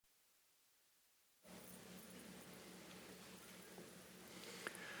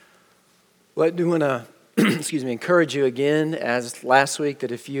Well, I do want to encourage you again, as last week,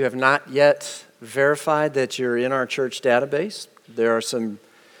 that if you have not yet verified that you're in our church database, there are some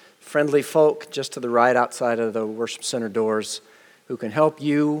friendly folk just to the right outside of the worship center doors who can help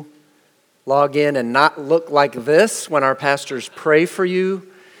you log in and not look like this when our pastors pray for you.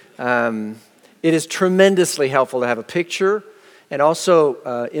 It is tremendously helpful to have a picture and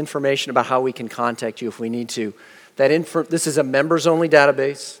also information about how we can contact you if we need to. This is a members-only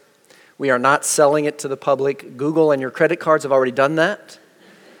database. We are not selling it to the public. Google and your credit cards have already done that.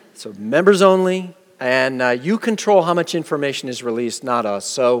 So members only, and you control how much information is released, not us.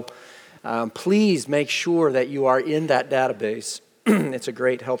 So please make sure that you are in that database. It's a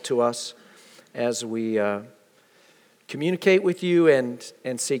great help to us as we communicate with you and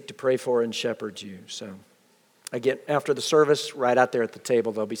seek to pray for and shepherd you. So again, after the service, right out there at the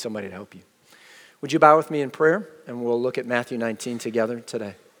table, there'll be somebody to help you. Would you bow with me in prayer? And we'll look at Matthew 19 together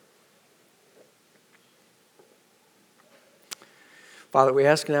today. Father, we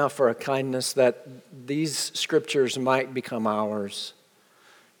ask now for a kindness that these scriptures might become ours,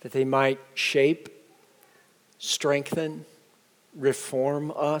 that they might shape, strengthen,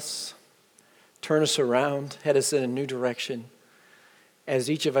 reform us, turn us around, head us in a new direction. As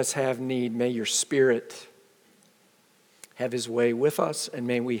each of us have need, may your Spirit have his way with us, and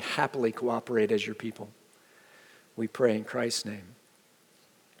may we happily cooperate as your people. We pray in Christ's name.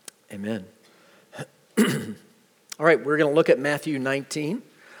 Amen. All right, we're going to look at Matthew 19.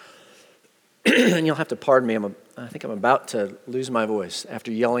 And you'll have to pardon me. I think I'm about to lose my voice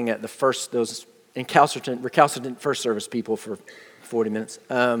after yelling at those recalcitrant first service people for 40 minutes.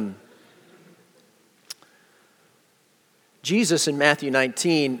 Jesus in Matthew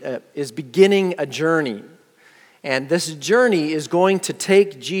 19 is beginning a journey. And this journey is going to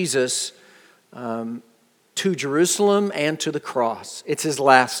take Jesus to Jerusalem and to the cross. It's his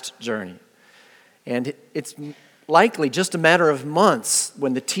last journey. And it's likely just a matter of months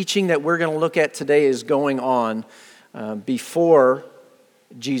when the teaching that we're going to look at today is going on before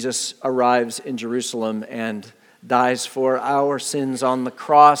Jesus arrives in Jerusalem and dies for our sins on the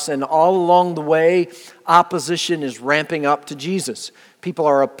cross. And all along the way, opposition is ramping up to Jesus. People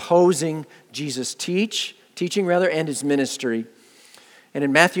are opposing Jesus' teaching and his ministry. And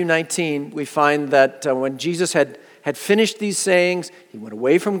in Matthew 19, we find that when Jesus had finished these sayings, he went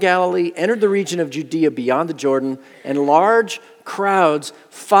away from Galilee, entered the region of Judea beyond the Jordan, and large crowds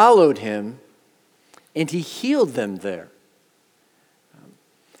followed him, and he healed them there.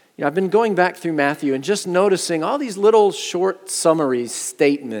 I've been going back through Matthew and just noticing all these little short summary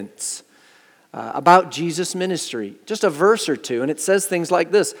statements about Jesus' ministry, just a verse or two, and it says things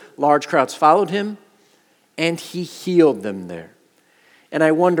like this: large crowds followed him, and he healed them there. And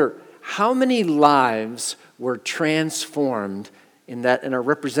I wonder, how many lives were transformed and are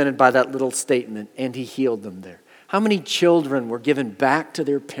represented by that little statement, and he healed them there? How many children were given back to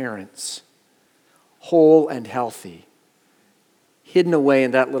their parents, whole and healthy, hidden away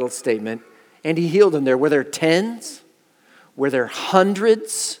in that little statement, and he healed them there? Were there tens? Were there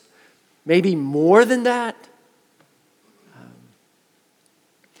hundreds? Maybe more than that?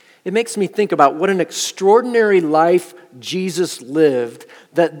 It makes me think about what an extraordinary life Jesus lived,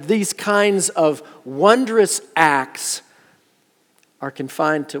 that these kinds of wondrous acts are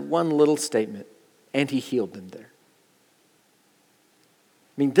confined to one little statement, and he healed them there.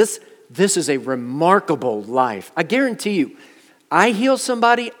 I mean, this is a remarkable life. I guarantee you, I heal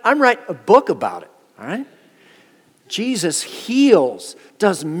somebody, I'm writing a book about it, all right? Jesus heals,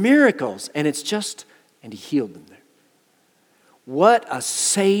 does miracles, and he healed them there. What a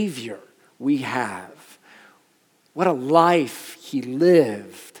Savior we have. What a life he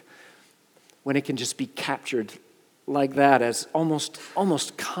lived when it can just be captured like that as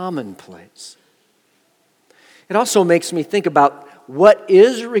almost commonplace. It also makes me think about what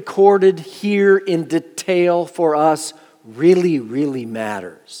is recorded here in detail for us really, really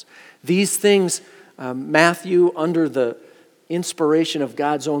matters. These things, Matthew, under the inspiration of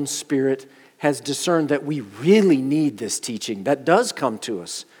God's own Spirit, has discerned that we really need this teaching that does come to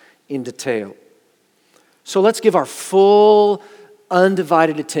us in detail. So let's give our full,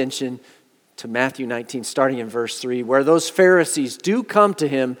 undivided attention to Matthew 19, starting in verse 3, where those Pharisees do come to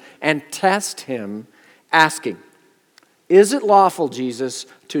him and test him, asking, "Is it lawful, Jesus,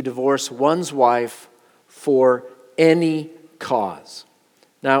 to divorce one's wife for any cause?"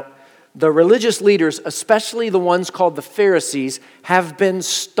 Now, the religious leaders, especially the ones called the Pharisees, have been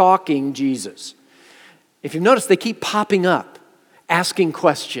stalking Jesus. If you've noticed, they keep popping up, asking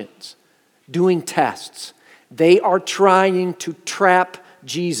questions, doing tests. They are trying to trap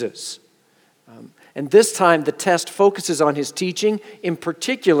Jesus. And this time, the test focuses on his teaching, in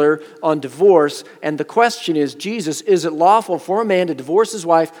particular on divorce. And the question is, Jesus, is it lawful for a man to divorce his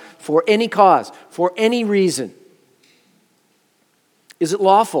wife for any cause, for any reason? Is it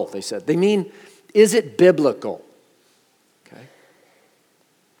lawful, they said. They mean, is it biblical? Okay.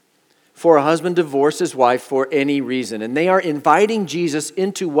 For a husband to divorce his wife for any reason. And they are inviting Jesus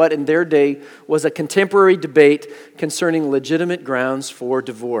into what in their day was a contemporary debate concerning legitimate grounds for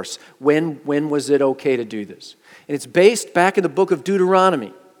divorce. When was it okay to do this? And it's based back in the book of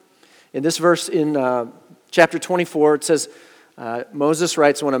Deuteronomy. In this verse in chapter 24, it says, Moses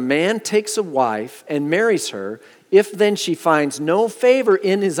writes, when a man takes a wife and marries her, if then she finds no favor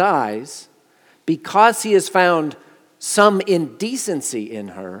in his eyes, because he has found some indecency in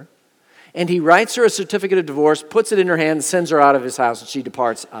her, and he writes her a certificate of divorce, puts it in her hand, and sends her out of his house, and she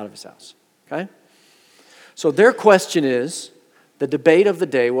departs out of his house. Okay? So their question is, the debate of the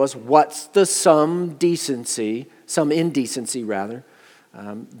day was, what's the some indecency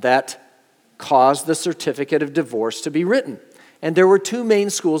that caused the certificate of divorce to be written? And there were two main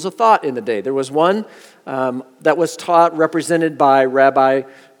schools of thought in the day. There was one that was taught, represented by Rabbi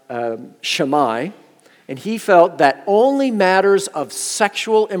Shammai, and he felt that only matters of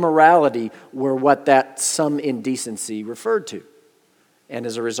sexual immorality were what that some indecency referred to. And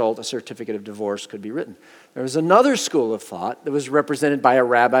as a result, a certificate of divorce could be written. There was another school of thought that was represented by a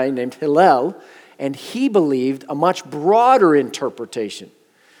rabbi named Hillel, and he believed a much broader interpretation.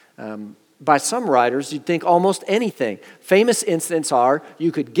 By some writers, you'd think almost anything. Famous incidents are,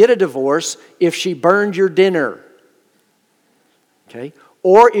 you could get a divorce if she burned your dinner. Okay?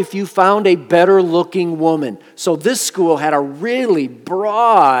 Or if you found a better-looking woman. So this school had a really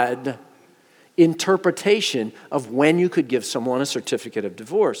broad interpretation of when you could give someone a certificate of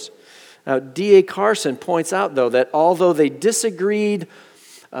divorce. Now, D.A. Carson points out, though, that although they disagreed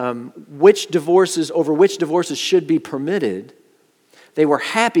which divorces should be permitted, they were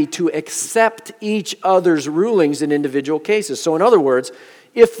happy to accept each other's rulings in individual cases. So in other words,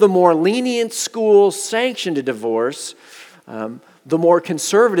 if the more lenient school sanctioned a divorce, the more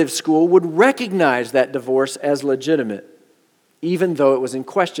conservative school would recognize that divorce as legitimate, even though it was in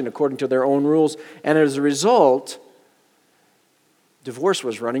question according to their own rules. And as a result, divorce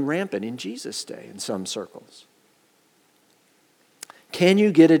was running rampant in Jesus' day in some circles. Can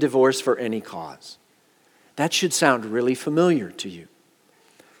you get a divorce for any cause? That should sound really familiar to you.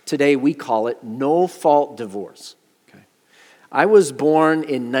 Today we call it no-fault divorce. Okay. I was born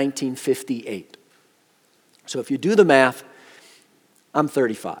in 1958. So if you do the math, I'm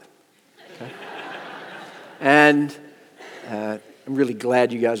 35. Okay. And I'm really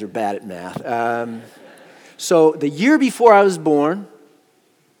glad you guys are bad at math. So the year before I was born,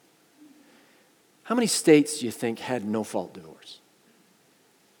 how many states do you think had no-fault divorce?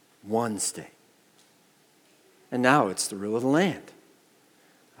 One state. And now it's the rule of the land.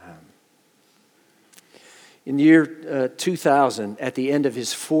 In the year 2000, at the end of his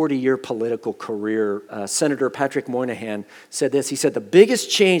 40-year political career, Senator Patrick Moynihan said this. He said, the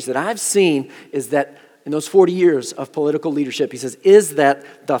biggest change that I've seen is that in those 40 years of political leadership, he says, is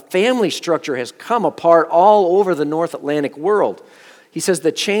that the family structure has come apart all over the North Atlantic world. He says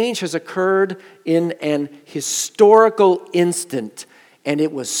the change has occurred in an historical instant, and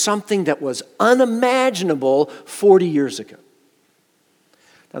it was something that was unimaginable 40 years ago.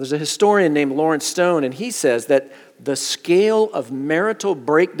 Now, there's a historian named Lawrence Stone, and he says that the scale of marital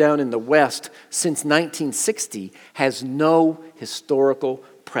breakdown in the West since 1960 has no historical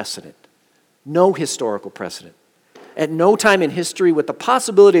precedent. No historical precedent. At no time in history, with the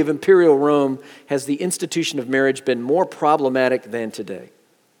possibility of imperial Rome, has the institution of marriage been more problematic than today.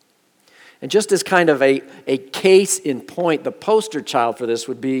 And just as kind of a case in point, the poster child for this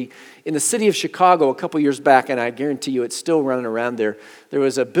would be in the city of Chicago a couple years back, and I guarantee you it's still running around there. There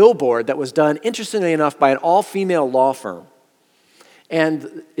was a billboard that was done, interestingly enough, by an all-female law firm.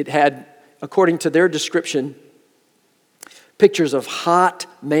 And it had, according to their description, pictures of hot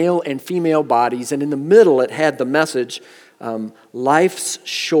male and female bodies, and in the middle it had the message, life's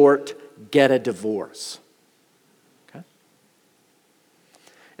short, get a divorce.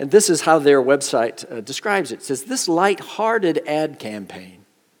 And this is how their website describes it. It says, this light-hearted ad campaign.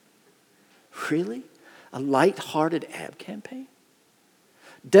 Really? A light-hearted ad campaign?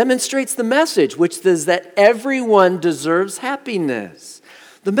 Demonstrates the message, which says that everyone deserves happiness.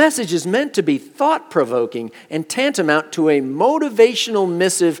 The message is meant to be thought-provoking and tantamount to a motivational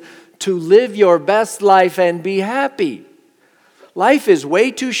missive to live your best life and be happy. Life is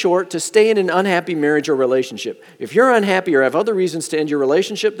way too short to stay in an unhappy marriage or relationship. If you're unhappy or have other reasons to end your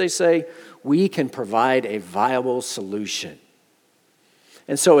relationship, they say, we can provide a viable solution.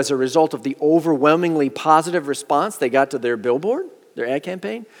 And so as a result of the overwhelmingly positive response they got to their billboard, their ad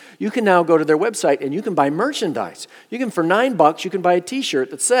campaign, you can now go to their website and you can buy merchandise. For $9, you can buy a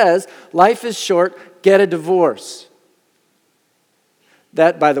t-shirt that says, "Life is short, get a divorce."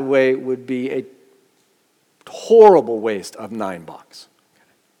 That, by the way, would be a horrible waste of $9.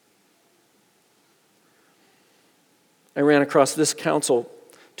 I ran across this counsel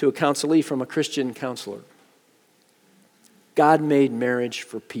to a counselee from a Christian counselor. God made marriage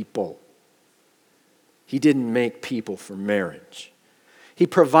for people. He didn't make people for marriage. He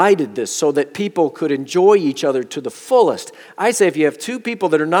provided this so that people could enjoy each other to the fullest. I say if you have two people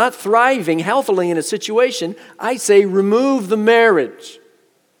that are not thriving healthily in a situation, I say remove the marriage.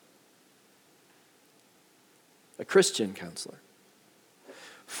 A Christian counselor.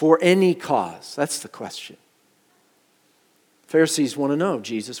 For any cause. That's the question. Pharisees want to know,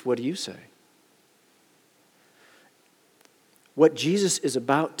 Jesus, what do you say? What Jesus is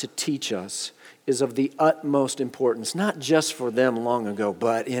about to teach us is of the utmost importance, not just for them long ago,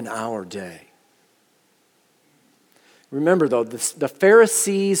 but in our day. Remember, though, the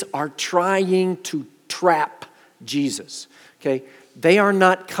Pharisees are trying to trap Jesus. Okay? They are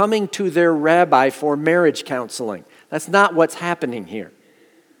not coming to their rabbi for marriage counseling. That's not what's happening here.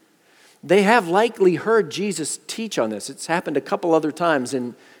 They have likely heard Jesus teach on this. It's happened a couple other times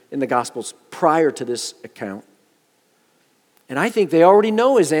in the Gospels prior to this account. And I think they already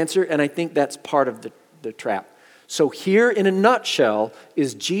know his answer, and I think that's part of the trap. So here, in a nutshell,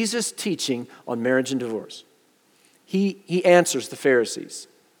 is Jesus' teaching on marriage and divorce. He answers the Pharisees.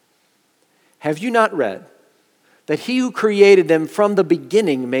 Have you not read that he who created them from the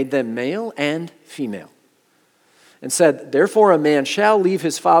beginning made them male and female? And said, therefore a man shall leave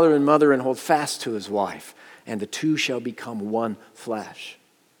his father and mother and hold fast to his wife, and the two shall become one flesh.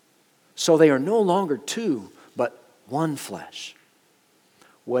 So they are no longer two, but one flesh.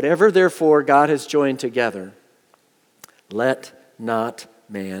 Whatever therefore God has joined together, let not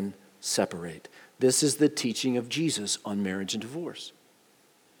man separate. This is the teaching of Jesus on marriage and divorce.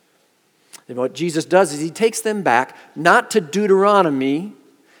 And what Jesus does is he takes them back, not to Deuteronomy,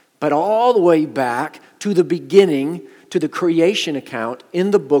 but all the way back to the beginning, to the creation account in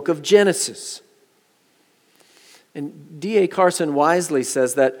the book of Genesis. And D.A. Carson wisely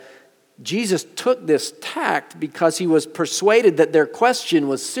says that Jesus took this tact because he was persuaded that their question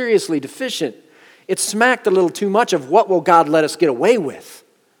was seriously deficient. It smacked a little too much of what will God let us get away with,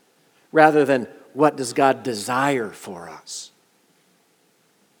 rather than what does God desire for us.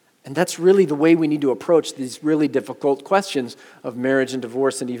 And that's really the way we need to approach these really difficult questions of marriage and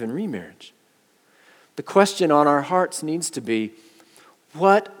divorce and even remarriage. The question on our hearts needs to be,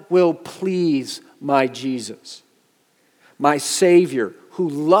 what will please my Jesus, my Savior, who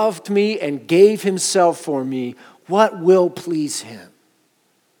loved me and gave himself for me? What will please him?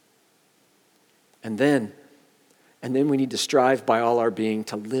 And then we need to strive by all our being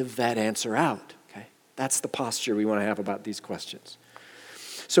to live that answer out. Okay? That's the posture we want to have about these questions.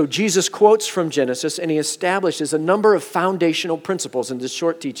 So Jesus quotes from Genesis, and he establishes a number of foundational principles in this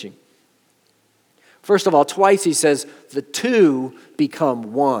short teaching. First of all, twice he says, the two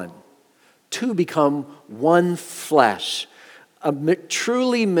become one. Two become one flesh. A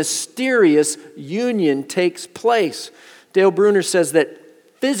truly mysterious union takes place. Dale Bruner says that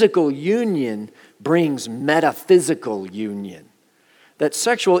physical union brings metaphysical union. That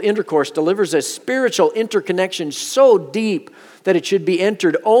sexual intercourse delivers a spiritual interconnection so deep that it should be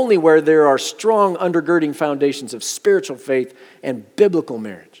entered only where there are strong undergirding foundations of spiritual faith and biblical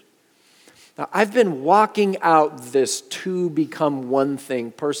marriage. Now, I've been walking out this two become one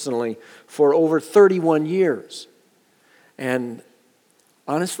thing personally for over 31 years. And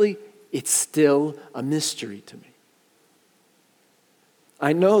honestly, it's still a mystery to me.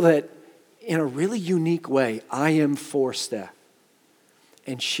 I know that in a really unique way, I am for Steph,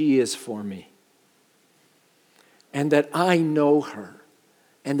 and she is for me. And that I know her,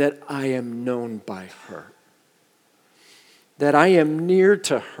 and that I am known by her. That I am near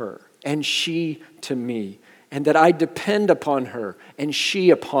to her, and she to me. And that I depend upon her, and she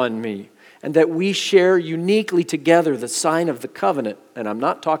upon me. And that we share uniquely together the sign of the covenant, and I'm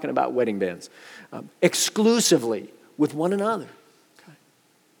not talking about wedding bands, exclusively with one another. Okay.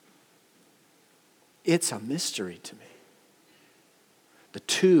 It's a mystery to me. The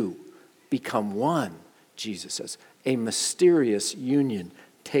two become one, Jesus says. A mysterious union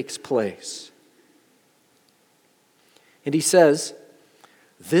takes place. And he says,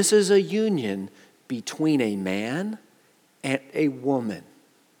 this is a union between a man and a woman.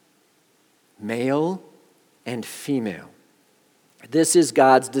 Male and female. This is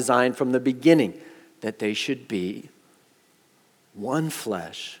God's design from the beginning, that they should be one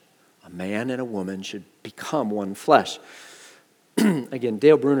flesh. A man and a woman should become one flesh. Again,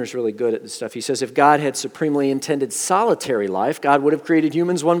 Dale Bruner's really good at this stuff. He says, if God had supremely intended solitary life, God would have created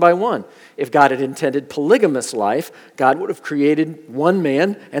humans one by one. If God had intended polygamous life, God would have created one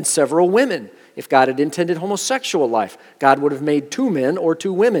man and several women. If God had intended homosexual life, God would have made two men or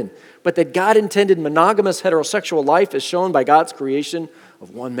two women. But that God intended monogamous heterosexual life is shown by God's creation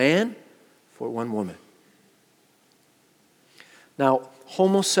of one man for one woman. Now,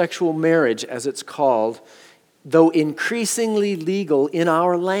 homosexual marriage, as it's called, though increasingly legal in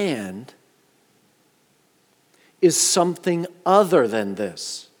our land, is something other than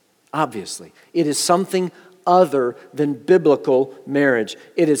this, obviously. It is something other than biblical marriage.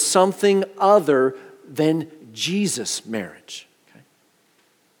 It is something other than Jesus' marriage. Okay?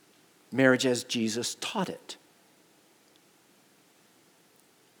 Marriage as Jesus taught it.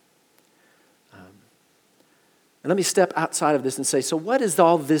 And let me step outside of this and say, so what is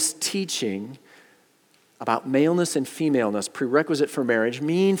all this teaching about maleness and femaleness, prerequisite for marriage,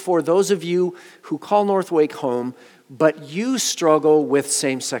 mean for those of you who call Northwake home, but you struggle with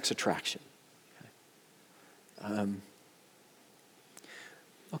same-sex attraction? A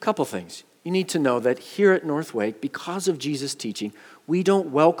couple things. You need to know that here at Northwake, because of Jesus' teaching, we don't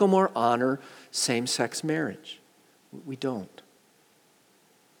welcome or honor same-sex marriage. We don't.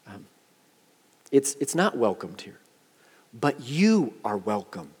 It's not welcomed here. But you are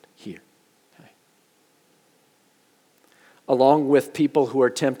welcomed here. Okay. Along with people who are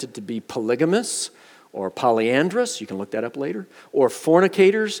tempted to be polygamous or polyandrous, you can look that up later, or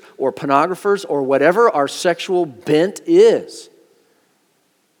fornicators or pornographers or whatever our sexual bent is.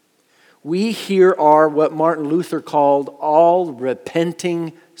 We here are what Martin Luther called all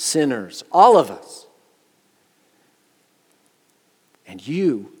repenting sinners. All of us. And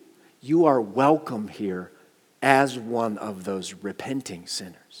you are welcome here as one of those repenting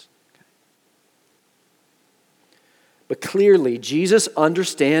sinners. Okay. But clearly, Jesus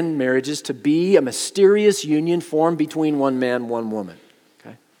understands marriages to be a mysterious union formed between one man, one woman.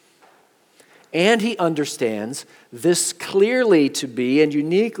 Okay. And he understands this clearly to be and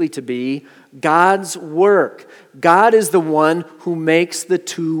uniquely to be God's work. God is the one who makes the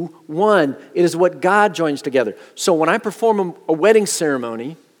two one. It is what God joins together. So when I perform a wedding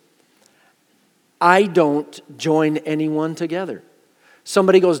ceremony, I don't join anyone together.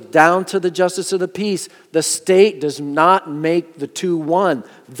 Somebody goes down to the justice of the peace. The state does not make the two one.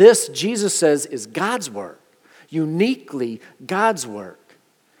 This, Jesus says, is God's work. Uniquely God's work.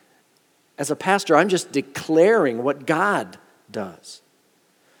 As a pastor, I'm just declaring what God does.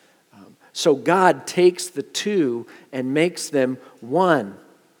 So God takes the two and makes them one.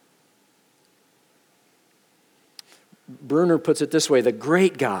 Bruner puts it this way, the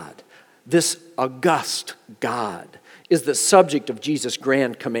great God, this august God, is the subject of Jesus'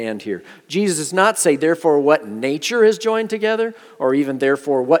 grand command here. Jesus does not say, therefore, what nature has joined together, or even,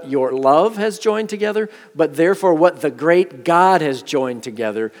 therefore, what your love has joined together, but therefore, what the great God has joined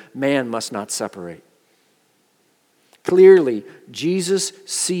together, man must not separate. Clearly, Jesus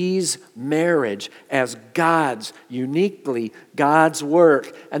sees marriage as God's, uniquely God's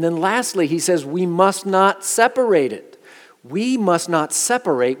work. And then lastly, he says we must not separate it. We must not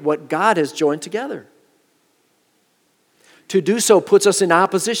separate what God has joined together. To do so puts us in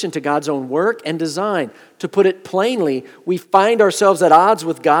opposition to God's own work and design. To put it plainly, we find ourselves at odds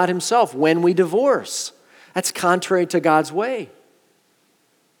with God himself when we divorce. That's contrary to God's way.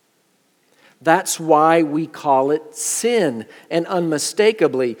 That's why we call it sin. And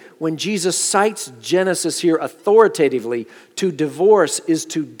unmistakably, when Jesus cites Genesis here authoritatively, to divorce is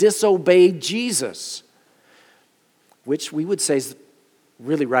to disobey Jesus, which we would say is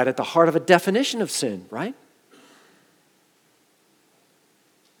really right at the heart of a definition of sin, right?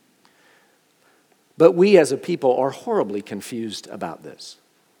 But we as a people are horribly confused about this.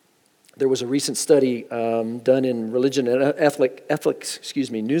 There was a recent study done in Religion and Ethics,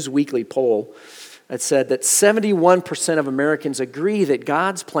 Newsweekly poll that said that 71% of Americans agree that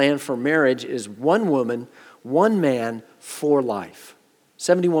God's plan for marriage is one woman, one man for life.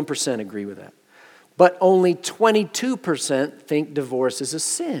 71% agree with that. But only 22% think divorce is a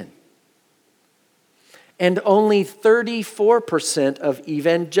sin. And only 34% of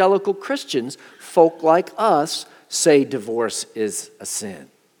evangelical Christians, folk like us, say divorce is a sin.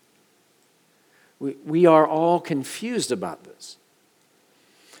 We are all confused about this.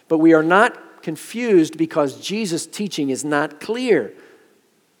 But we are not confused because Jesus' teaching is not clear.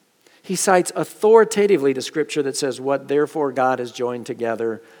 He cites authoritatively the scripture that says, what therefore God has joined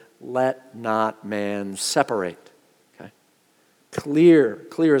together, let not man separate. Okay?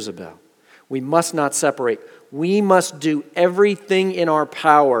 Clear as a bell. We must not separate. We must do everything in our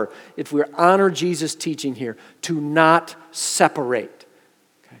power, if we honor Jesus' teaching here, to not separate,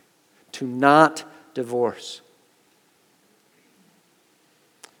 okay? To not divorce.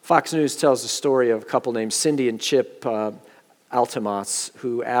 Fox News tells the story of a couple named Cindy and Chip Altamas,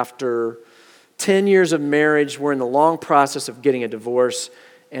 who after 10 years of marriage were in the long process of getting a divorce,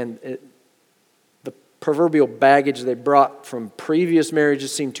 and the proverbial baggage they brought from previous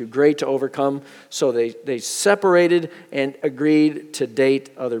marriages seemed too great to overcome, so they separated and agreed to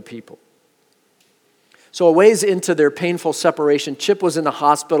date other people. So a ways into their painful separation, Chip was in the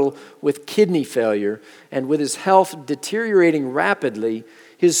hospital with kidney failure, and with his health deteriorating rapidly,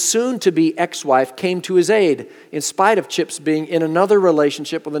 his soon-to-be ex-wife came to his aid, in spite of Chip's being in another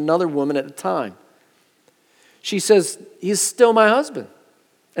relationship with another woman at the time. She says, "He's still my husband,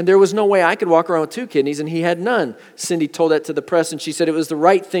 and there was no way I could walk around with 2 kidneys, and he had none." Cindy told that to the press, and she said it was the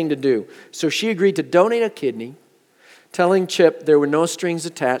right thing to do. So she agreed to donate a kidney, telling Chip there were no strings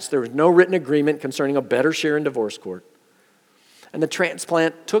attached, there was no written agreement concerning a better share in divorce court. And the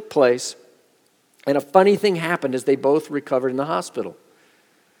transplant took place, and a funny thing happened as they both recovered in the hospital.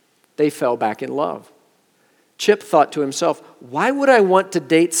 They fell back in love. Chip thought to himself, why would I want to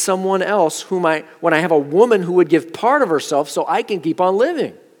date someone else when I have a woman who would give part of herself so I can keep on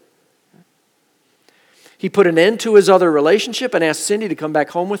living? He put an end to his other relationship and asked Cindy to come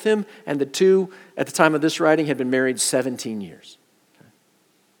back home with him, and the two, at the time of this writing, had been married 17 years.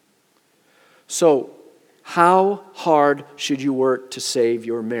 So, how hard should you work to save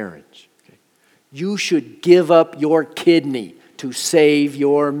your marriage? You should give up your kidney to save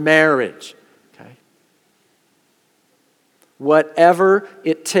your marriage. Okay? Whatever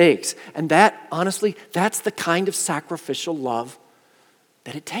it takes. And that, honestly, that's the kind of sacrificial love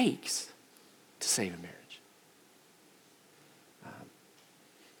that it takes to save a marriage.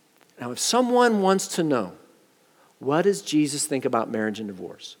 Now, if someone wants to know, what does Jesus think about marriage and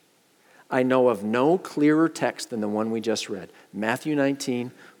divorce? I know of no clearer text than the one we just read. Matthew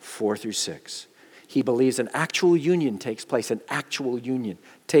 19, 4 through 6. He believes an actual union takes place, that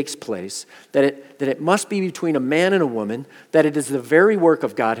it must be between a man and a woman, that it is the very work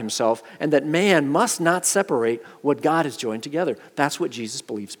of God himself, and that man must not separate what God has joined together. That's what Jesus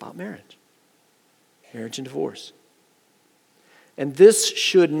believes about marriage and divorce. And this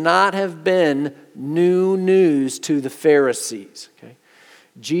should not have been new news to the Pharisees. Okay?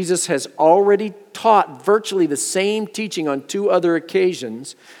 Jesus has already taught virtually the same teaching on 2 other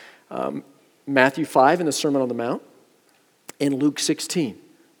occasions, Matthew 5 in the Sermon on the Mount, and Luke 16,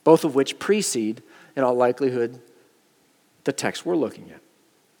 both of which precede, in all likelihood, the text we're looking at.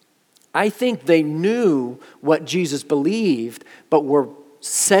 I think they knew what Jesus believed, but were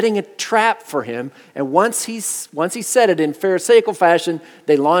setting a trap for him, and once he said it in Pharisaical fashion,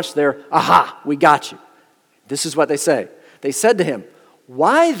 they launched their, aha, we got you. This is what they say. They said to him,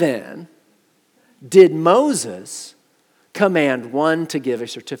 why then did Moses command one to give a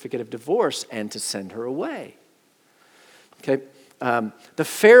certificate of divorce and to send her away? Okay, the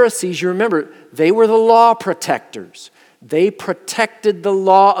Pharisees, you remember, they were the law protectors. They protected the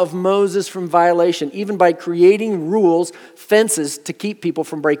law of Moses from violation, even by creating rules, fences to keep people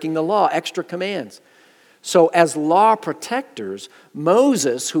from breaking the law, extra commands. So as law protectors,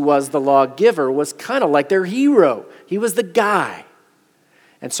 Moses, who was the lawgiver, was kind of like their hero. He was the guy.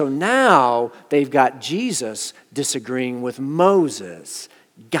 And so now they've got Jesus disagreeing with Moses.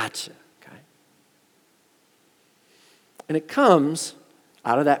 Gotcha. Okay? And it comes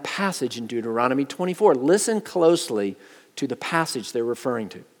out of that passage in Deuteronomy 24. Listen closely to the passage they're referring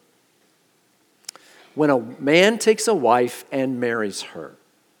to. When a man takes a wife and marries her,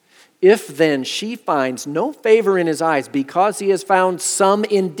 if then she finds no favor in his eyes because he has found some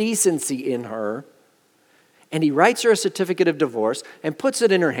indecency in her, and he writes her a certificate of divorce and puts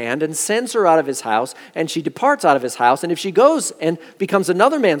it in her hand and sends her out of his house, and she departs out of his house, and if she goes and becomes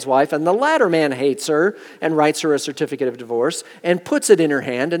another man's wife, and the latter man hates her and writes her a certificate of divorce and puts it in her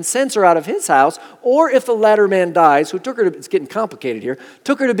hand and sends her out of his house, or if the latter man dies, who took her to, it's getting complicated here,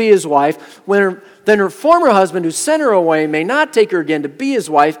 took her to be his wife, then her former husband who sent her away may not take her again to be his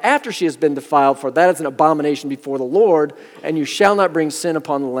wife after she has been defiled, for that is an abomination before the Lord, and you shall not bring sin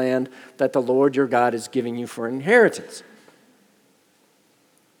upon the land that the Lord your God is giving you for inheritance.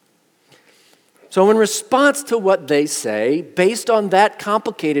 So in response to what they say, based on that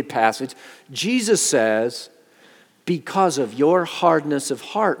complicated passage, Jesus says, because of your hardness of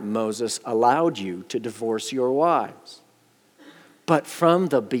heart, Moses allowed you to divorce your wives. But from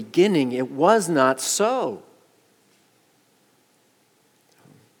the beginning, it was not so.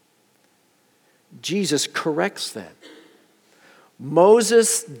 Jesus corrects them.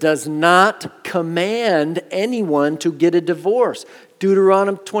 Moses does not command anyone to get a divorce.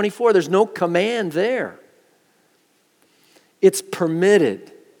 Deuteronomy 24, there's no command there. It's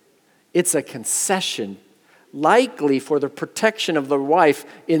permitted. It's a concession, likely for the protection of the wife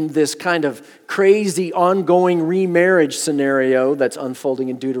in this kind of crazy ongoing remarriage scenario that's unfolding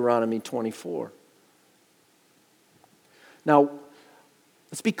in Deuteronomy 24. Now,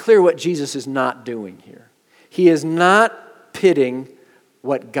 let's be clear what Jesus is not doing here. He is not pitting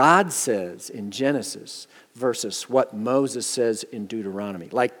what God says in Genesis versus what Moses says in Deuteronomy.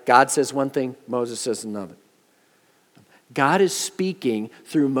 Like God says one thing, Moses says another. God is speaking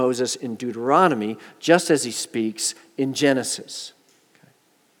through Moses in Deuteronomy just as he speaks in Genesis. Okay.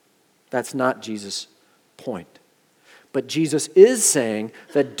 That's not Jesus' point. But Jesus is saying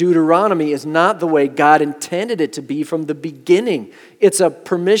that Deuteronomy is not the way God intended it to be from the beginning. It's a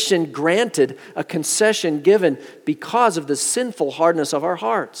permission granted, a concession given because of the sinful hardness of our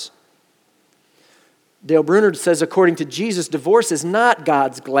hearts. Dale Bruner says, according to Jesus, divorce is not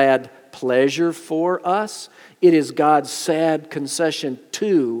God's glad pleasure for us. It is God's sad concession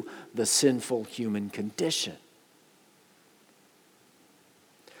to the sinful human condition.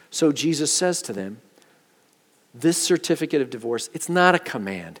 So Jesus says to them, this certificate of divorce, it's not a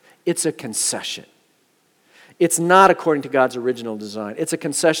command, it's a concession. It's not according to God's original design. It's a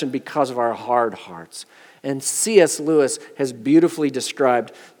concession because of our hard hearts. And C.S. Lewis has beautifully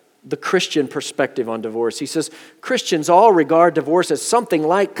described the Christian perspective on divorce. He says, Christians all regard divorce as something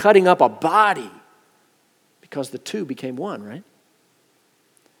like cutting up a body because the two became one, right?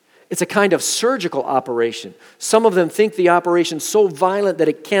 It's a kind of surgical operation. Some of them think the operation so violent that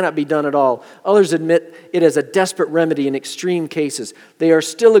it cannot be done at all. Others admit it as a desperate remedy in extreme cases. They are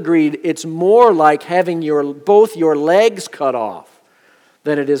still agreed it's more like having both your legs cut off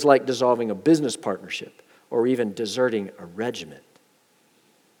than it is like dissolving a business partnership or even deserting a regiment.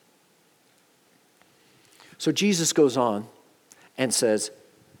 So Jesus goes on and says,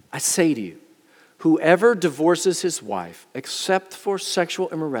 I say to you, whoever divorces his wife except for sexual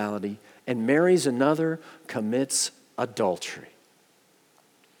immorality and marries another commits adultery.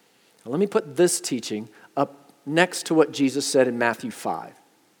 Now, let me put this teaching up next to what Jesus said in Matthew 5.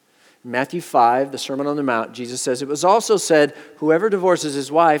 In Matthew 5, the Sermon on the Mount, Jesus says, it was also said, whoever divorces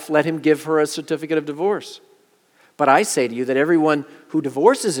his wife, let him give her a certificate of divorce. But I say to you that everyone who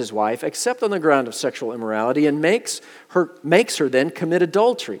divorces his wife, except on the ground of sexual immorality, and makes her then commit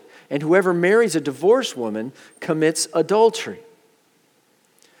adultery. And whoever marries a divorced woman commits adultery.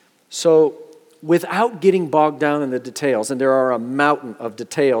 So, without getting bogged down in the details, and there are a mountain of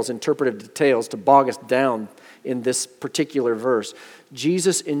details, interpretive details, to bog us down in this particular verse,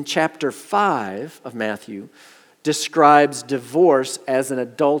 Jesus in chapter 5 of Matthew describes divorce as an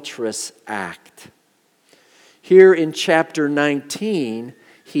adulterous act. Here in chapter 19,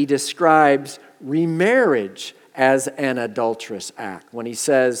 he describes remarriage as an adulterous act. When he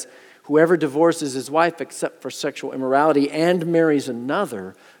says, whoever divorces his wife except for sexual immorality and marries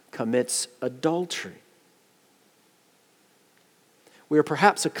another commits adultery. We are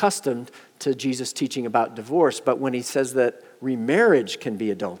perhaps accustomed to Jesus' teaching about divorce, but when he says that remarriage can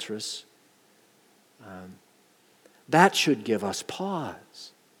be adulterous, that should give us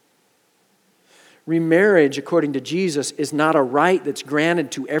pause. Remarriage, according to Jesus, is not a right that's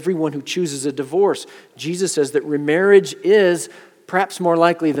granted to everyone who chooses a divorce. Jesus says that remarriage is, perhaps more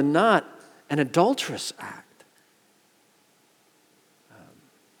likely than not, an adulterous act.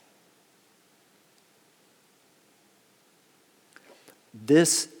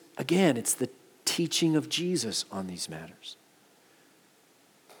 This, again, it's the teaching of Jesus on these matters.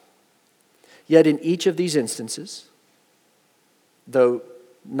 Yet in each of these instances, though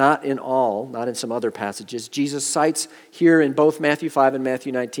not in all, not in some other passages, Jesus cites here in both Matthew 5 and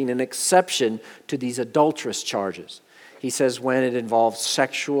Matthew 19 an exception to these adulterous charges. He says when it involves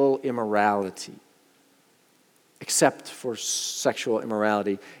sexual immorality. Except for sexual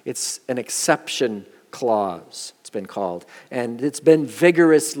immorality. It's an exception clause, it's been called. And it's been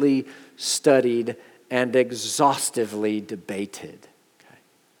vigorously studied and exhaustively debated.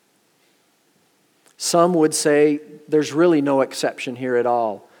 Some would say there's really no exception here at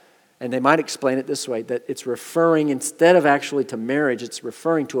all. And they might explain it this way, that it's referring, instead of actually to marriage, it's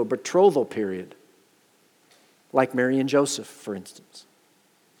referring to a betrothal period. Like Mary and Joseph, for instance.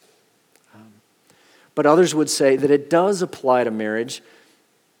 But others would say that it does apply to marriage.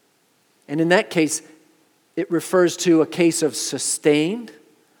 And in that case, it refers to a case of sustained,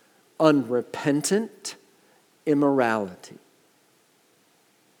 unrepentant immorality.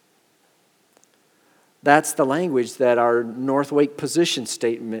 That's the language that our Northwake position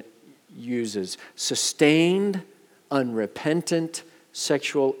statement uses. Sustained, unrepentant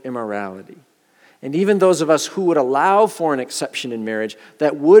sexual immorality. And even those of us who would allow for an exception in marriage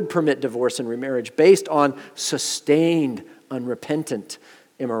that would permit divorce and remarriage based on sustained unrepentant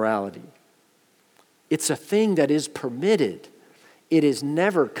immorality. It's a thing that is permitted. It is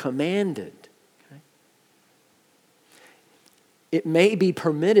never commanded. Okay? It may be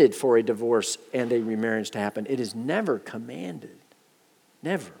permitted for a divorce and a remarriage to happen. It is never commanded.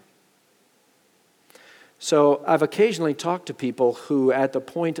 Never. So I've occasionally talked to people who at the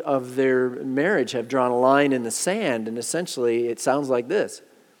point of their marriage have drawn a line in the sand, and essentially it sounds like this.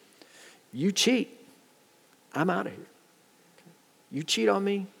 You cheat, I'm out of here. You cheat on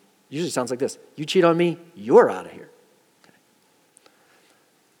me, usually sounds like this. You cheat on me, you're out of here. Okay.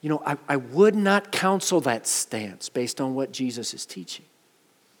 You know, I would not counsel that stance based on what Jesus is teaching.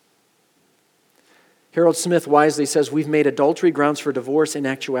 Harold Smith wisely says, we've made adultery grounds for divorce. In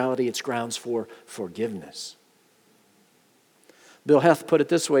actuality, it's grounds for forgiveness. Bill Heth put it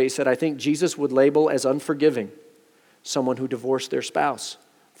this way. He said, I think Jesus would label as unforgiving someone who divorced their spouse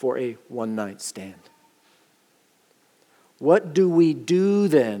for a one-night stand. What do we do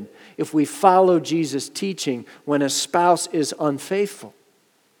then if we follow Jesus' teaching when a spouse is unfaithful?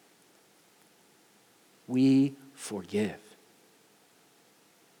 We forgive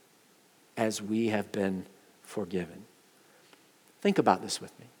as we have been forgiven. Think about this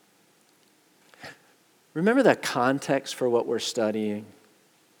with me. Remember the context for what we're studying?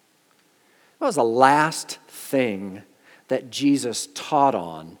 What was the last thing that Jesus taught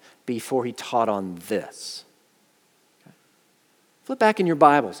on before he taught on this? Okay. Flip back in your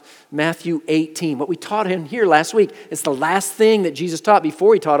Bibles. Matthew 18. What we taught in here last week is the last thing that Jesus taught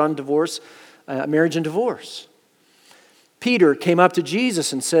before he taught on divorce, marriage and divorce. Peter came up to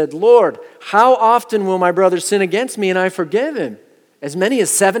Jesus and said, Lord, how often will my brother sin against me and I forgive him? As many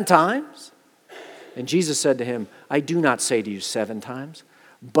as 7 times? And Jesus said to him, I do not say to you 7 times,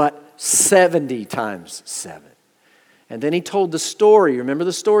 but 70 times 7. And then he told the story, remember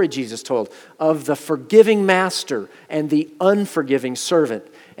the story Jesus told, of the forgiving master and the unforgiving servant.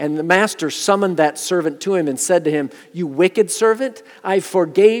 And the master summoned that servant to him and said to him, you wicked servant, I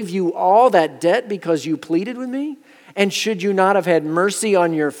forgave you all that debt because you pleaded with me. And should you not have had mercy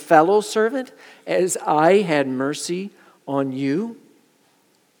on your fellow servant as I had mercy on you?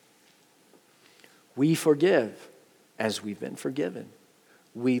 We forgive as we've been forgiven.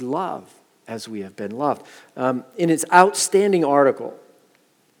 We love as we have been loved. In its outstanding article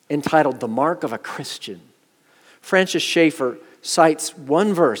entitled The Mark of a Christian, Francis Schaeffer cites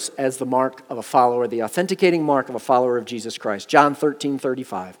one verse as the mark of a follower, the authenticating mark of a follower of Jesus Christ. John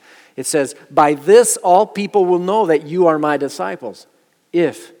 13:35. It says, by this all people will know that you are my disciples,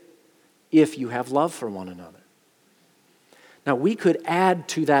 if you have love for one another. Now we could add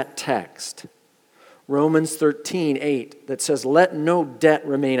to that text Romans 13:8 that says, let no debt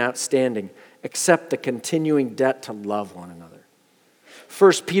remain outstanding except the continuing debt to love one another.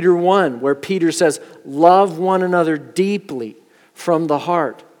 1 Peter 1, where Peter says, love one another deeply from the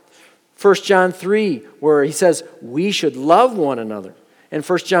heart. 1 John 3, where he says, we should love one another. And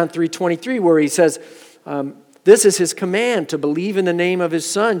 1 John 3:23, where he says, this is his command, to believe in the name of his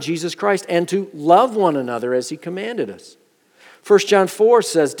Son, Jesus Christ, and to love one another as he commanded us. 1 John 4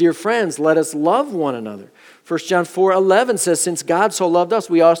 says, dear friends, let us love one another. 1 John 4:11 says, since God so loved us,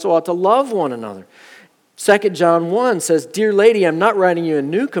 we also ought to love one another. 2 John 1 says, dear lady, I'm not writing you a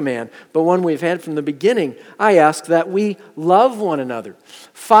new command, but one we've had from the beginning. I ask that we love one another.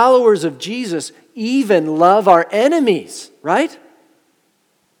 Followers of Jesus even love our enemies, right?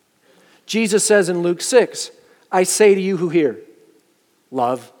 Jesus says in Luke 6, I say to you who hear,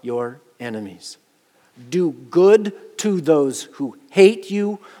 love your enemies. Do good to those who hate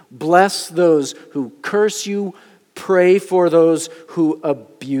you. Bless those who curse you. Pray for those who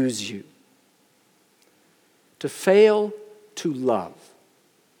abuse you. To fail to love,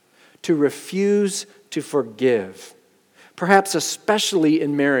 to refuse to forgive, perhaps especially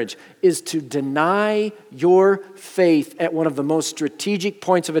in marriage, is to deny your faith at one of the most strategic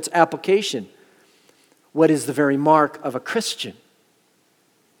points of its application, what is the very mark of a Christian.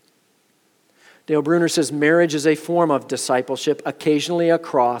 Dale Bruner says marriage is a form of discipleship, occasionally a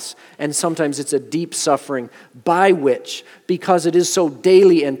cross, and sometimes it's a deep suffering by which, because it is so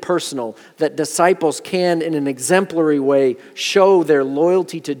daily and personal, that disciples can, in an exemplary way, show their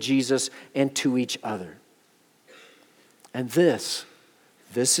loyalty to Jesus and to each other. And this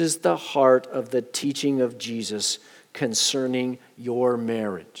is the heart of the teaching of Jesus concerning your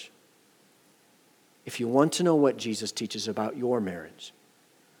marriage. If you want to know what Jesus teaches about your marriage,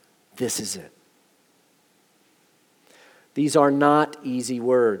 this is it. These are not easy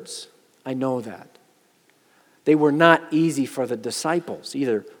words. I know that. They were not easy for the disciples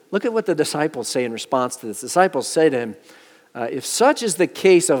either. Look at what the disciples say in response to this. The disciples say to him, if such is the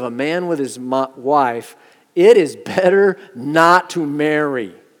case of a man with his wife, it is better not to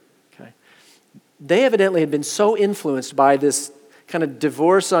marry. Okay? They evidently had been so influenced by this kind of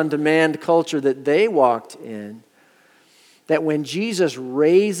divorce-on-demand culture that they walked in, that when Jesus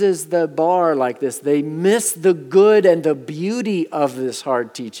raises the bar like this, they miss the good and the beauty of this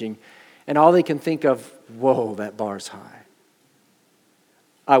hard teaching, and all they can think of, whoa, that bar's high.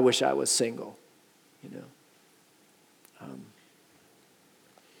 I wish I was single,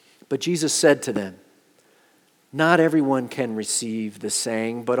 But Jesus said to them, not everyone can receive the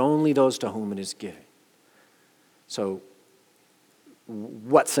saying, but only those to whom it is given. So,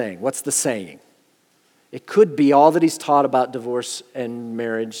 what saying? What's the saying? It could be all that he's taught about divorce and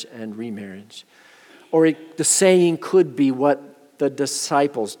marriage and remarriage. Or the saying could be what the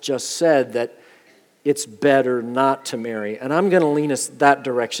disciples just said, that it's better not to marry. And I'm going to lean us that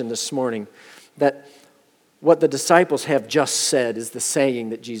direction this morning, that what the disciples have just said is the saying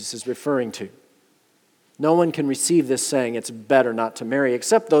that Jesus is referring to. No one can receive this saying, it's better not to marry,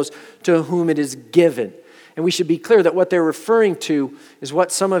 except those to whom it is given. And we should be clear that what they're referring to is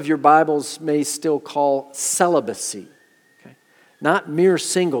what some of your Bibles may still call celibacy. Okay? Not mere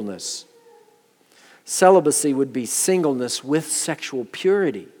singleness. Celibacy would be singleness with sexual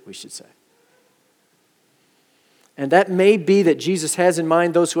purity, we should say. And that may be that Jesus has in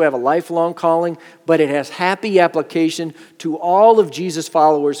mind those who have a lifelong calling, but it has happy application to all of Jesus'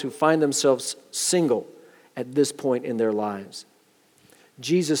 followers who find themselves single at this point in their lives.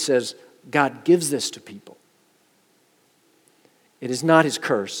 Jesus says God gives this to people. It is not his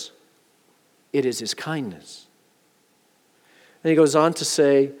curse. It is his kindness. And he goes on to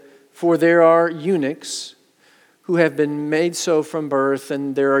say, for there are eunuchs who have been made so from birth,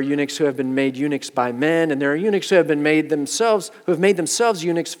 and there are eunuchs who have been made eunuchs by men, and there are eunuchs who have made themselves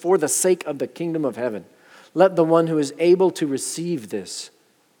eunuchs for the sake of the kingdom of heaven. Let the one who is able to receive this,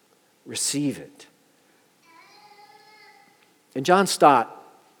 receive it. And John Stott,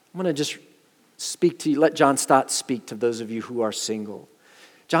 I'm going to just let John Stott speak to those of you who are single.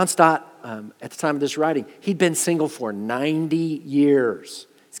 John Stott, at the time of this writing, he'd been single for 90 years.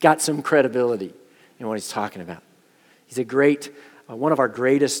 He's got some credibility in what he's talking about. He's a great, one of our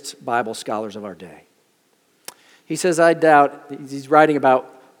greatest Bible scholars of our day. He says, I doubt, he's writing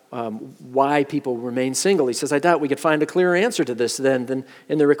about why people remain single. He says, I doubt we could find a clearer answer to this than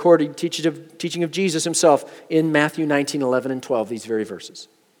in the recorded teaching of Jesus himself in Matthew 19, 11, and 12, these very verses.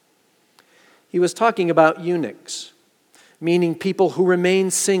 He was talking about eunuchs, meaning people who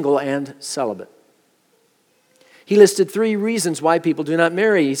remain single and celibate. He listed 3 reasons why people do not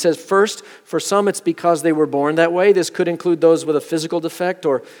marry. He says, first, for some it's because they were born that way. This could include those with a physical defect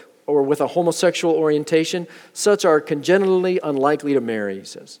or with a homosexual orientation. Such are congenitally unlikely to marry, he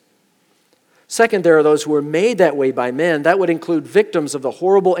says. Second, there are those who are made that way by men. That would include victims of the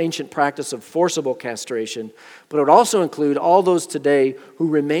horrible ancient practice of forcible castration, but it would also include all those today who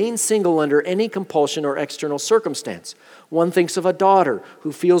remain single under any compulsion or external circumstance. One thinks of a daughter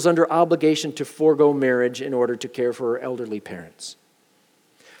who feels under obligation to forego marriage in order to care for her elderly parents.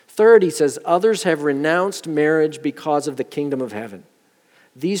 Third, he says, others have renounced marriage because of the kingdom of heaven.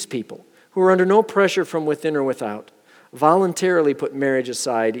 These people, who are under no pressure from within or without, voluntarily put marriage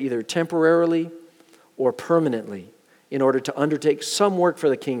aside either temporarily or permanently in order to undertake some work for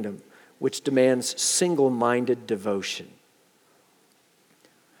the kingdom which demands single-minded devotion.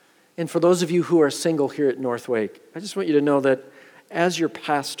 And for those of you who are single here at Northwake, I just want you to know that as your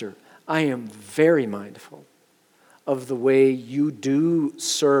pastor, I am very mindful of the way you do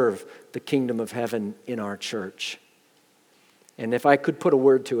serve the kingdom of heaven in our church. And if I could put a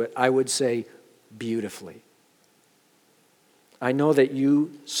word to it, I would say beautifully. I know that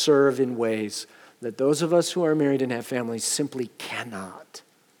you serve in ways that those of us who are married and have families simply cannot.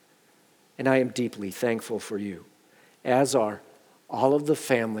 And I am deeply thankful for you, as are all of the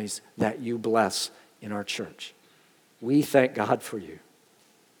families that you bless in our church. We thank God for you.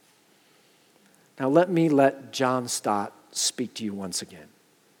 Now let John Stott speak to you once again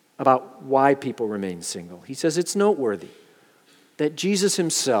about why people remain single. He says it's noteworthy that Jesus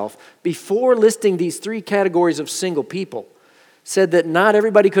himself, before listing these 3 categories of single people, said that not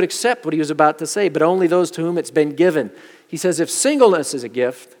everybody could accept what he was about to say, but only those to whom it's been given. He says, if singleness is a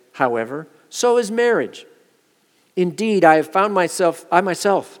gift, however, so is marriage. Indeed, I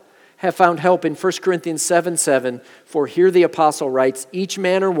myself have found help in 1 Corinthians 7:7, for here the apostle writes, each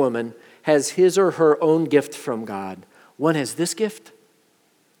man or woman has his or her own gift from God. One has this gift,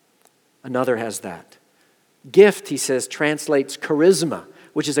 another has that. Gift, he says, translates charisma,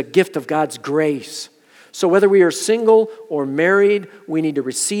 which is a gift of God's grace. So whether we are single or married, we need to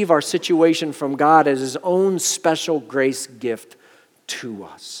receive our situation from God as His own special grace gift to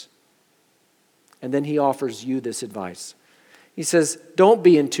us. And then He offers you this advice. He says, don't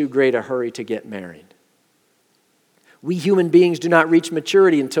be in too great a hurry to get married. We human beings do not reach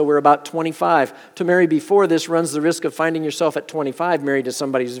maturity until we're about 25. To marry before this runs the risk of finding yourself at 25 married to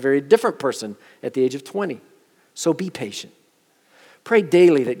somebody who's a very different person at the age of 20. So be patient. Pray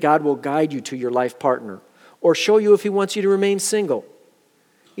daily that God will guide you to your life partner or show you if He wants you to remain single.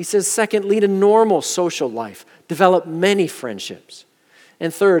 He says, second, lead a normal social life. Develop many friendships.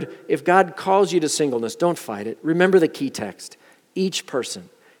 And third, if God calls you to singleness, don't fight it. Remember the key text. Each person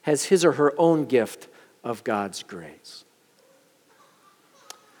has his or her own gift of God's grace.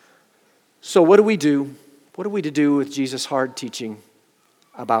 So what do we do? What are we to do with Jesus' hard teaching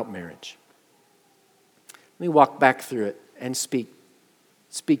about marriage? Let me walk back through it and speak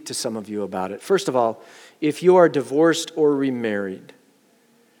to some of you about it. First of all, if you are divorced or remarried,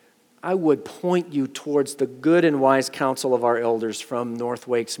 I would point you towards the good and wise counsel of our elders from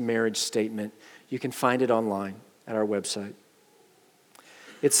Northwake's marriage statement. You can find it online at our website.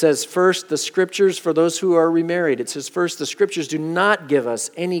 It says, first, the Scriptures for those who are remarried. It says, first, the Scriptures do not give us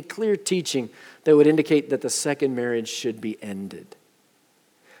any clear teaching that would indicate that the second marriage should be ended.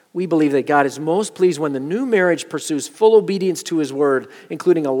 We believe that God is most pleased when the new marriage pursues full obedience to His word,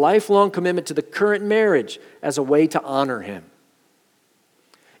 including a lifelong commitment to the current marriage as a way to honor Him.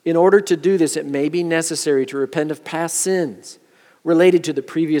 In order to do this, it may be necessary to repent of past sins related to the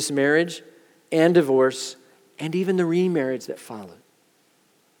previous marriage and divorce and even the remarriage that followed.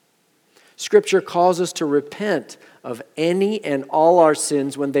 Scripture calls us to repent of any and all our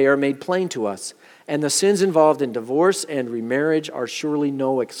sins when they are made plain to us, and the sins involved in divorce and remarriage are surely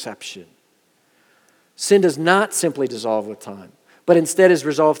no exception. Sin does not simply dissolve with time, but instead is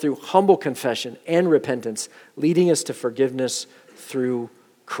resolved through humble confession and repentance, leading us to forgiveness through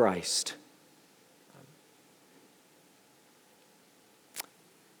Christ.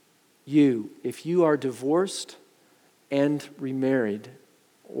 If you are divorced and remarried,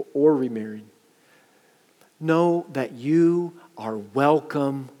 or remarried, know that you are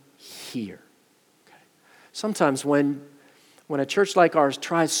welcome here. Okay. Sometimes when a church like ours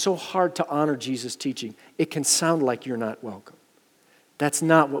tries so hard to honor Jesus' teaching, it can sound like you're not welcome. That's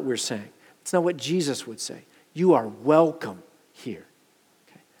not what we're saying. It's not what Jesus would say. You are welcome here.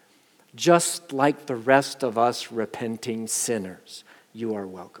 Okay. Just like the rest of us repenting sinners, you are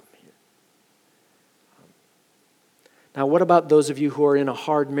welcome. Now, what about those of you who are in a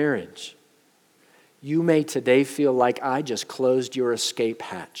hard marriage? You may today feel like I just closed your escape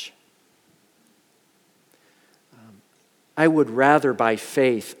hatch. I would rather, by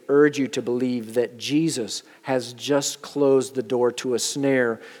faith, urge you to believe that Jesus has just closed the door to a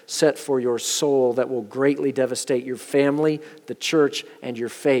snare set for your soul that will greatly devastate your family, the church, and your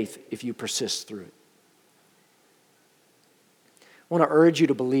faith if you persist through it. I want to urge you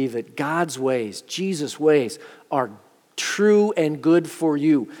to believe that God's ways, Jesus' ways, are true and good for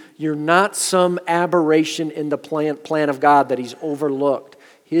you. You're not some aberration in the plan of God that He's overlooked.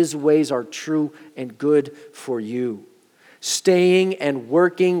 His ways are true and good for you. Staying and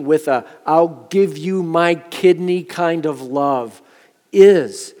working with a I'll give you my kidney kind of love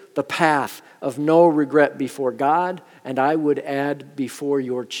is the path of no regret before God, and I would add before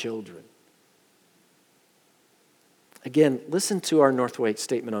your children. Again, listen to our Northwake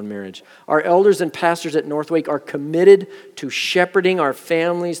statement on marriage. Our elders and pastors at Northwake are committed to shepherding our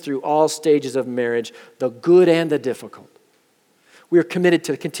families through all stages of marriage, the good and the difficult. We are committed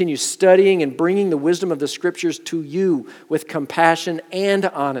to continue studying and bringing the wisdom of the Scriptures to you with compassion and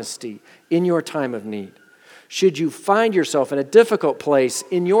honesty in your time of need. Should you find yourself in a difficult place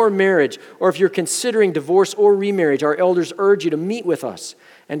in your marriage, or if you're considering divorce or remarriage, our elders urge you to meet with us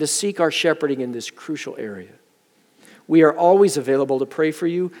and to seek our shepherding in this crucial area. We are always available to pray for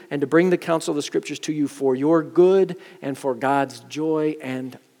you and to bring the counsel of the Scriptures to you for your good and for God's joy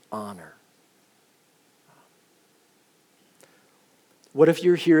and honor. What if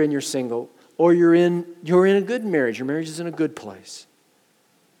you're here and you're single, or you're in a good marriage? Your marriage is in a good place.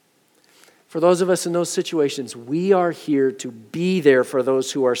 For those of us in those situations, we are here to be there for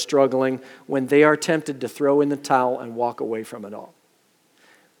those who are struggling when they are tempted to throw in the towel and walk away from it all.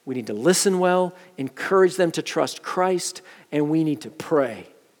 We need to listen well, encourage them to trust Christ, and we need to pray.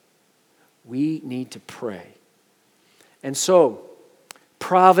 We need to pray. And so,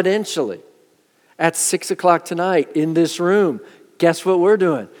 providentially, at 6 o'clock tonight in this room, guess what we're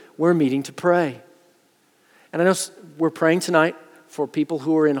doing? We're meeting to pray. And I know we're praying tonight for people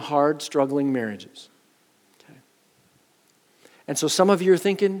who are in hard, struggling marriages. Okay. And so some of you are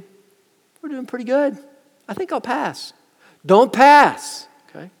thinking, we're doing pretty good. I think I'll pass. Don't pass,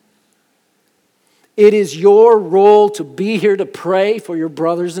 okay? It is your role to be here to pray for your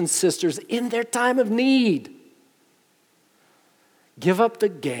brothers and sisters in their time of need. Give up the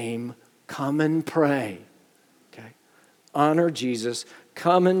game. Come and pray, okay? Honor Jesus.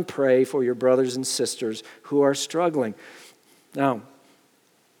 Come and pray for your brothers and sisters who are struggling. Now,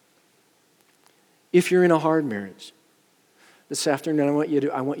 if you're in a hard marriage, this afternoon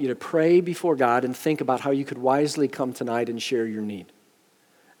I want you to pray before God and think about how you could wisely come tonight and share your need.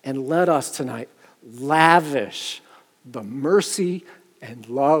 And let us tonight lavish the mercy and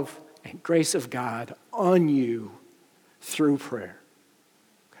love and grace of God on you through prayer.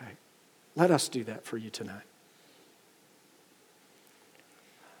 Okay? Let us do that for you tonight.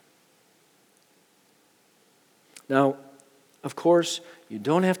 Now, of course, you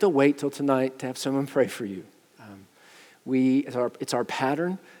don't have to wait till tonight to have someone pray for you. It's our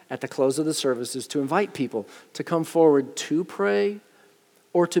pattern at the close of the services to invite people to come forward to pray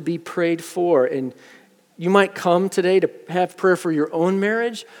or to be prayed for. And you might come today to have prayer for your own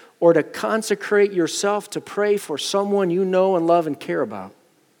marriage or to consecrate yourself to pray for someone you know and love and care about.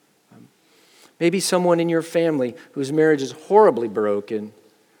 Maybe someone in your family whose marriage is horribly broken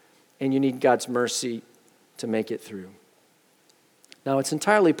and you need God's mercy to make it through. Now, it's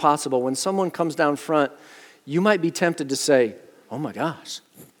entirely possible when someone comes down front, you might be tempted to say, oh my gosh,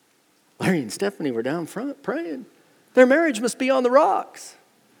 Larry and Stephanie were down front praying. Their marriage must be on the rocks.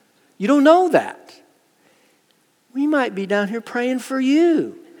 You don't know that. We might be down here praying for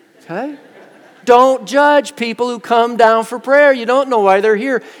you, okay? Don't judge people who come down for prayer. You don't know why they're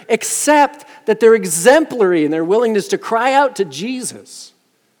here, except that they're exemplary in their willingness to cry out to Jesus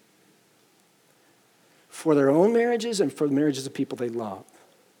for their own marriages and for the marriages of people they love,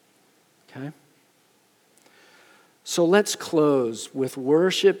 okay? So let's close with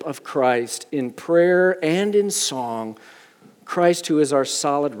worship of Christ in prayer and in song. Christ who is our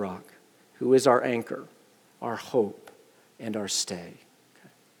solid rock, who is our anchor, our hope, and our stay.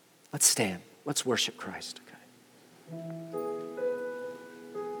 Okay. Let's stand. Let's worship Christ. Okay.